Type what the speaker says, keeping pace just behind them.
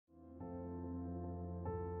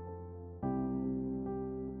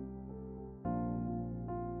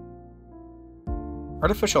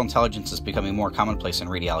Artificial intelligence is becoming more commonplace in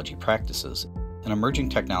radiology practices, and emerging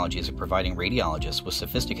technologies are providing radiologists with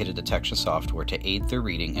sophisticated detection software to aid their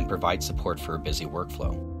reading and provide support for a busy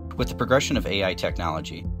workflow. With the progression of AI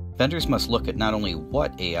technology, vendors must look at not only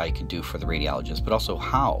what AI can do for the radiologist, but also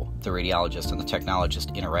how the radiologist and the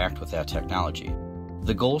technologist interact with that technology.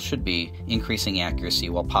 The goal should be increasing accuracy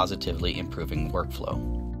while positively improving the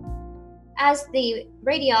workflow. As the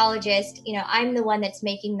radiologist, I'm the one that's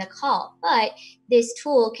making the call, but this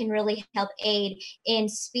tool can really help aid in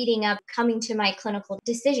speeding up coming to my clinical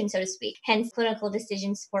decision, so to speak, hence clinical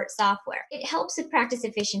decision support software. It helps with practice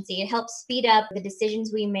efficiency. It helps speed up the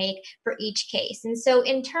decisions we make for each case. And so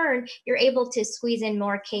in turn, you're able to squeeze in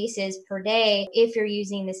more cases per day if you're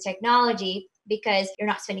using this technology because you're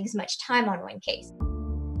not spending as much time on one case.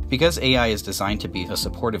 Because AI is designed to be a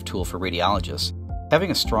supportive tool for radiologists,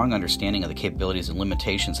 having a strong understanding of the capabilities and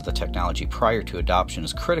limitations of the technology prior to adoption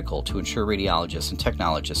is critical to ensure radiologists and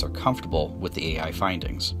technologists are comfortable with the AI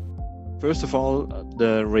findings. First of all,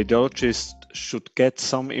 the radiologist should get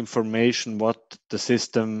some information what the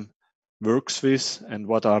system works with and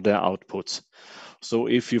what are the outputs. So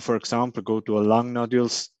if you, for example, go to a lung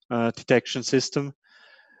nodules detection system,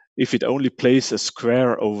 if it only plays a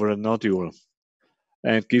square over a nodule,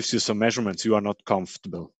 and gives you some measurements, you are not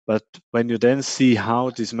comfortable. But when you then see how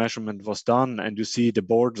this measurement was done and you see the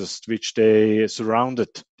borders which they surrounded,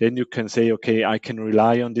 then you can say, okay, I can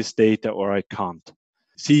rely on this data or I can't.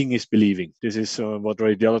 Seeing is believing. This is what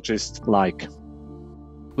radiologists like.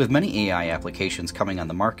 With many AI applications coming on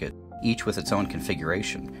the market, each with its own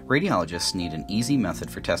configuration, radiologists need an easy method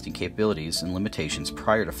for testing capabilities and limitations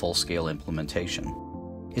prior to full-scale implementation.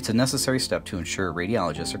 It's a necessary step to ensure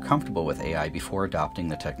radiologists are comfortable with AI before adopting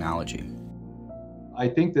the technology. I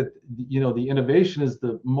think that the innovation is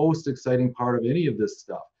the most exciting part of any of this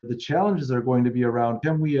stuff. The challenges are going to be around,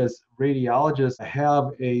 can we as radiologists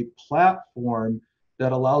have a platform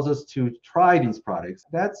that allows us to try these products?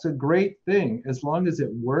 That's a great thing as long as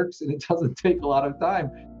it works and it doesn't take a lot of time.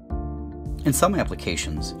 In some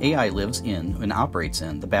applications, AI lives in and operates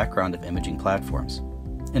in the background of imaging platforms.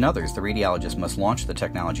 In others, the radiologist must launch the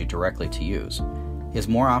technology directly to use. As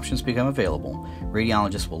more options become available,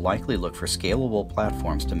 radiologists will likely look for scalable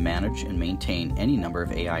platforms to manage and maintain any number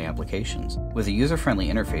of AI applications, with a user-friendly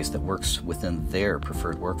interface that works within their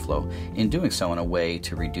preferred workflow, in doing so in a way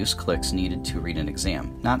to reduce clicks needed to read an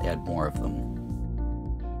exam, not add more of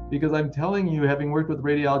them. Because I'm telling you, having worked with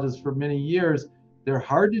radiologists for many years, they're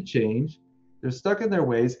hard to change, they're stuck in their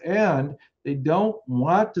ways, and they don't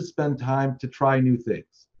want to spend time to try new things.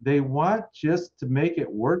 They want just to make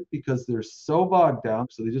it work because they're so bogged down,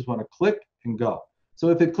 so they just want to click and go. So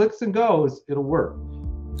if it clicks and goes, it'll work.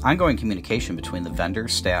 Ongoing communication between the vendor,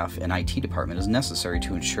 staff, and IT department is necessary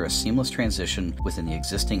to ensure a seamless transition within the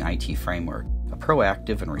existing IT framework. A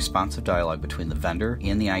proactive and responsive dialogue between the vendor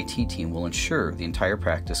and the IT team will ensure the entire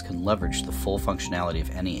practice can leverage the full functionality of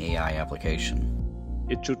any AI application.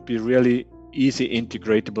 It should be really easy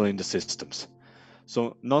integratable in the systems.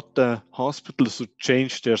 So not the hospitals should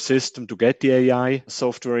change their system to get the AI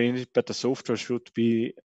software in it, but the software should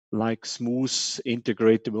be like smooth,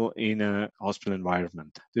 integratable in a hospital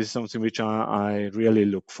environment. This is something which I really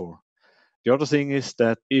look for. The other thing is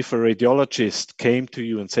that if a radiologist came to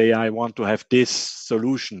you and say, I want to have this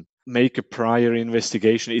solution, make a prior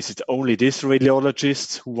investigation. Is it only this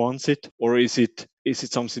radiologist who wants it, or is it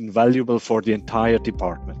something valuable for the entire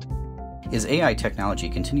department? As AI technology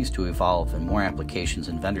continues to evolve and more applications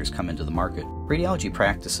and vendors come into the market, radiology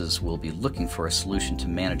practices will be looking for a solution to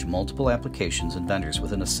manage multiple applications and vendors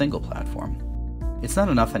within a single platform. It's not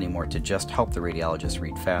enough anymore to just help the radiologist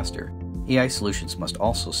read faster. AI solutions must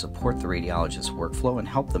also support the radiologist's workflow and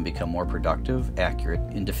help them become more productive, accurate,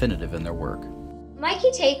 and definitive in their work. My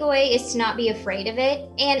key takeaway is to not be afraid of it.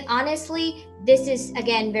 And honestly, this is,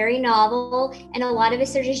 again, very novel, and a lot of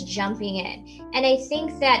us are just jumping in. And I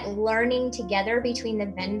think that learning together between the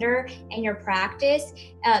vendor and your practice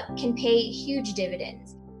can pay huge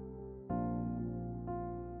dividends.